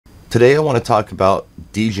Today I want to talk about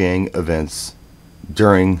DJing events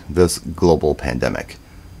during this global pandemic.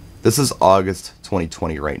 This is August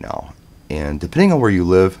 2020 right now, and depending on where you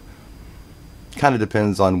live, kind of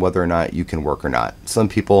depends on whether or not you can work or not. Some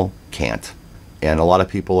people can't, and a lot of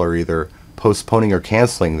people are either postponing or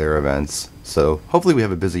canceling their events, so hopefully we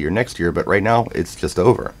have a busy year next year, but right now it's just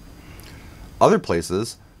over. Other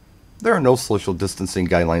places, there are no social distancing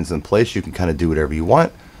guidelines in place. You can kind of do whatever you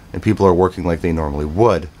want, and people are working like they normally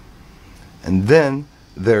would. And then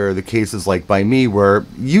there are the cases like by me where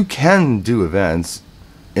you can do events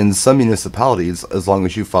in some municipalities as long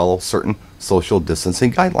as you follow certain social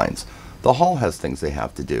distancing guidelines. The hall has things they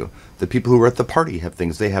have to do. The people who are at the party have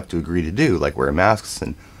things they have to agree to do, like wear masks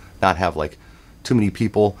and not have like too many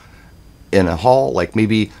people in a hall. Like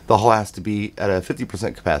maybe the hall has to be at a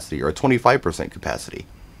 50% capacity or a 25% capacity.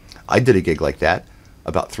 I did a gig like that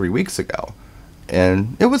about 3 weeks ago,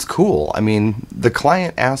 and it was cool. I mean, the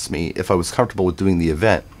client asked me if I was comfortable with doing the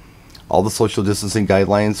event. All the social distancing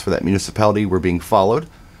guidelines for that municipality were being followed,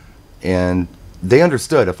 and they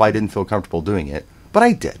understood if I didn't feel comfortable doing it. But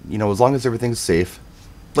I did. You know, as long as everything's safe,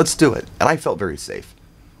 let's do it. And I felt very safe.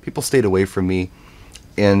 People stayed away from me,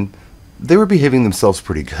 and they were behaving themselves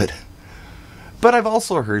pretty good. But I've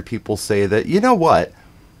also heard people say that, you know what,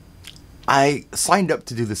 I signed up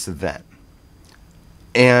to do this event,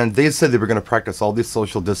 and they said they were going to practice all these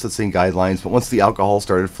social distancing guidelines, but once the alcohol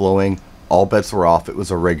started flowing, all bets were off. It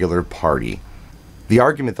was a regular party. The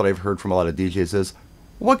argument that I've heard from a lot of DJs is,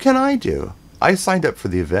 what can I do? I signed up for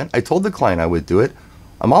the event. I told the client I would do it.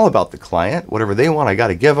 I'm all about the client. Whatever they want, I got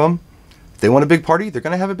to give them. If they want a big party, they're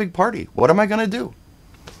going to have a big party. What am I going to do?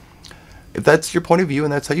 If that's your point of view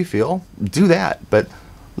and that's how you feel, do that. But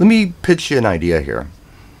let me pitch you an idea here.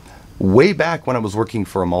 Way back when I was working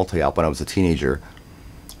for a multi-op when I was a teenager,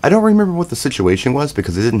 I don't remember what the situation was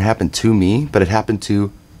because it didn't happen to me, but it happened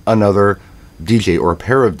to another DJ or a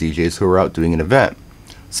pair of DJs who were out doing an event.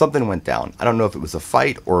 Something went down. I don't know if it was a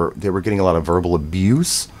fight or they were getting a lot of verbal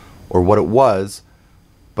abuse or what it was,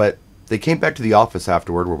 but they came back to the office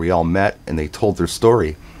afterward where we all met and they told their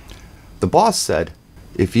story. The boss said,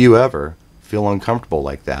 if you ever feel uncomfortable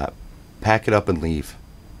like that, pack it up and leave.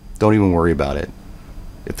 Don't even worry about it.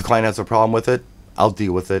 If the client has a problem with it, I'll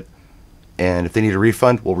deal with it. And if they need a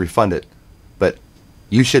refund, we'll refund it. But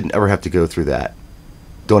you shouldn't ever have to go through that.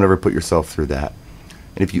 Don't ever put yourself through that.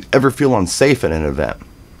 And if you ever feel unsafe at an event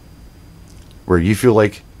where you feel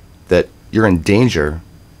like that you're in danger,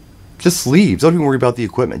 just leave. Don't even worry about the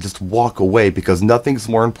equipment. Just walk away because nothing's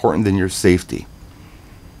more important than your safety.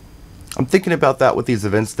 I'm thinking about that with these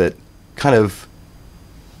events that kind of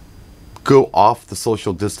go off the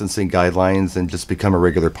social distancing guidelines and just become a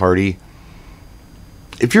regular party.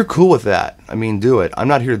 If you're cool with that, I mean, do it. I'm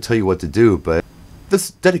not here to tell you what to do, but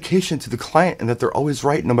this dedication to the client and that they're always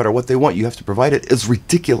right no matter what they want, you have to provide it, is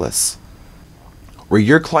ridiculous. Were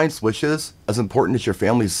your client's wishes as important as your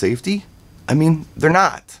family's safety? I mean, they're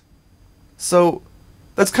not. So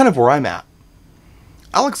that's kind of where I'm at.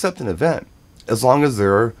 I'll accept an event as long as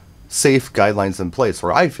there are safe guidelines in place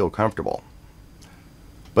where I feel comfortable.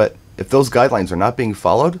 But if those guidelines are not being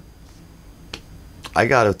followed, I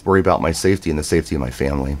got to worry about my safety and the safety of my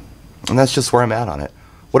family. And that's just where I'm at on it.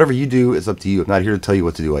 Whatever you do is up to you. I'm not here to tell you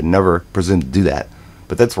what to do. I'd never presume to do that.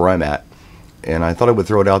 But that's where I'm at. And I thought I would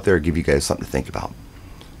throw it out there and give you guys something to think about.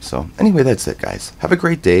 So anyway, that's it, guys. Have a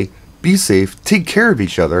great day. Be safe. Take care of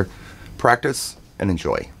each other. Practice and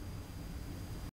enjoy.